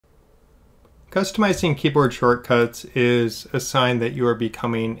Customizing keyboard shortcuts is a sign that you are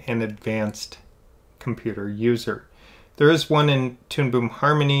becoming an advanced computer user. There is one in Toon Boom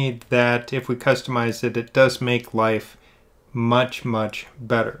Harmony that if we customize it, it does make life much, much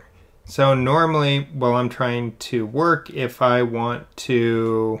better. So normally while I'm trying to work, if I want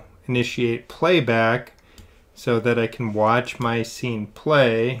to initiate playback so that I can watch my scene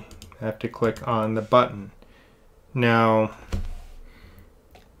play, I have to click on the button. Now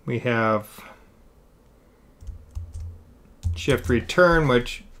we have Shift Return,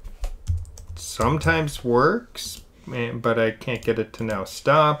 which sometimes works, but I can't get it to now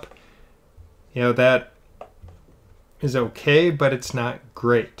stop. You know, that is okay, but it's not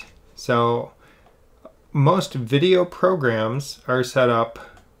great. So most video programs are set up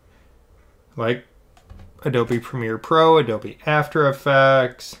like Adobe Premiere Pro, Adobe After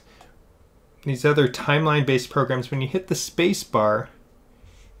Effects, these other timeline-based programs. When you hit the space bar,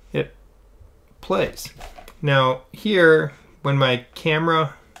 it plays. Now here, when my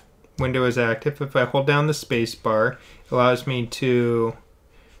camera window is active, if I hold down the space bar, it allows me to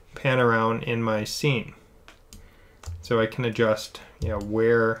pan around in my scene. So I can adjust, you know,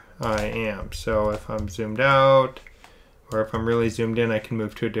 where I am. So if I'm zoomed out, or if I'm really zoomed in, I can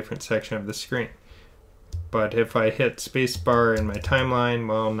move to a different section of the screen. But if I hit space bar in my timeline,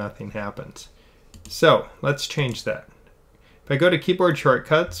 well, nothing happens. So let's change that. If I go to keyboard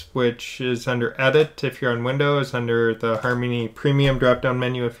shortcuts, which is under Edit if you're on Windows, under the Harmony Premium drop-down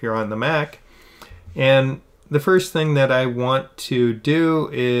menu if you're on the Mac. And the first thing that I want to do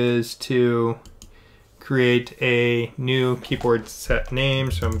is to create a new keyboard set name.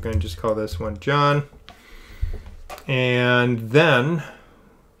 So I'm going to just call this one John. And then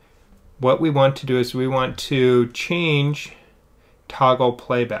what we want to do is we want to change toggle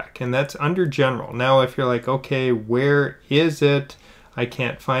playback, and that's under General. Now if you're like, okay, where is it? I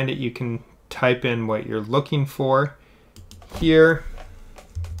can't find it. You can type in what you're looking for here.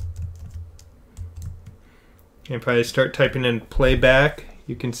 If I start typing in playback,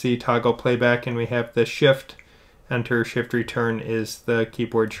 you can see toggle playback, and we have the Shift Enter, Shift Return is the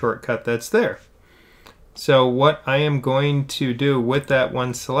keyboard shortcut that's there. So what I am going to do with that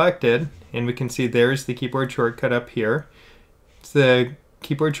one selected, and we can see there's the keyboard shortcut up here. It's the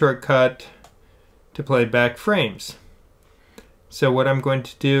keyboard shortcut to play back frames. So what I'm going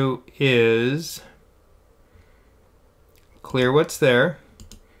to do is clear what's there,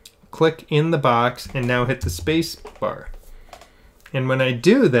 click in the box, and now hit the space bar. And when I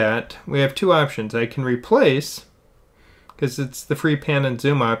do that, we have two options. I can replace, because it's the free pan and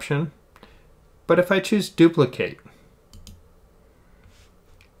zoom option, but if I choose duplicate,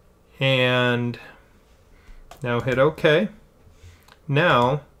 and now hit OK,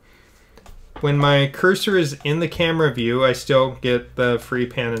 now when my cursor is in the camera view, I still get the free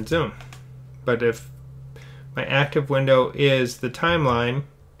pan and zoom. But if my active window is the timeline,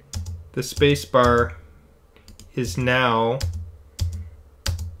 the space bar is now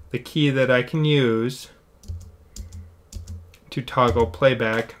the key that I can use to toggle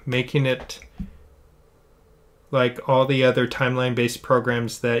playback, making it like all the other timeline-based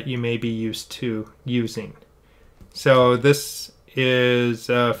programs that you may be used to using. So this is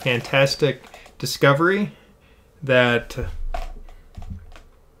a fantastic discovery that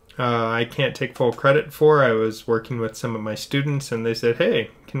I can't take full credit for. I was working with some of my students and they said,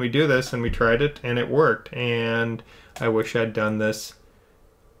 hey, can we do this? And we tried it and it worked. And I wish I'd done this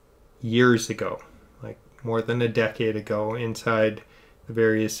years ago, like more than a decade ago, inside the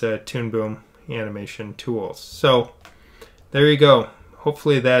various Toon Boom animation tools. So there you go.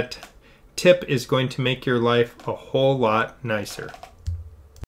 Hopefully that tip is going to make your life a whole lot nicer.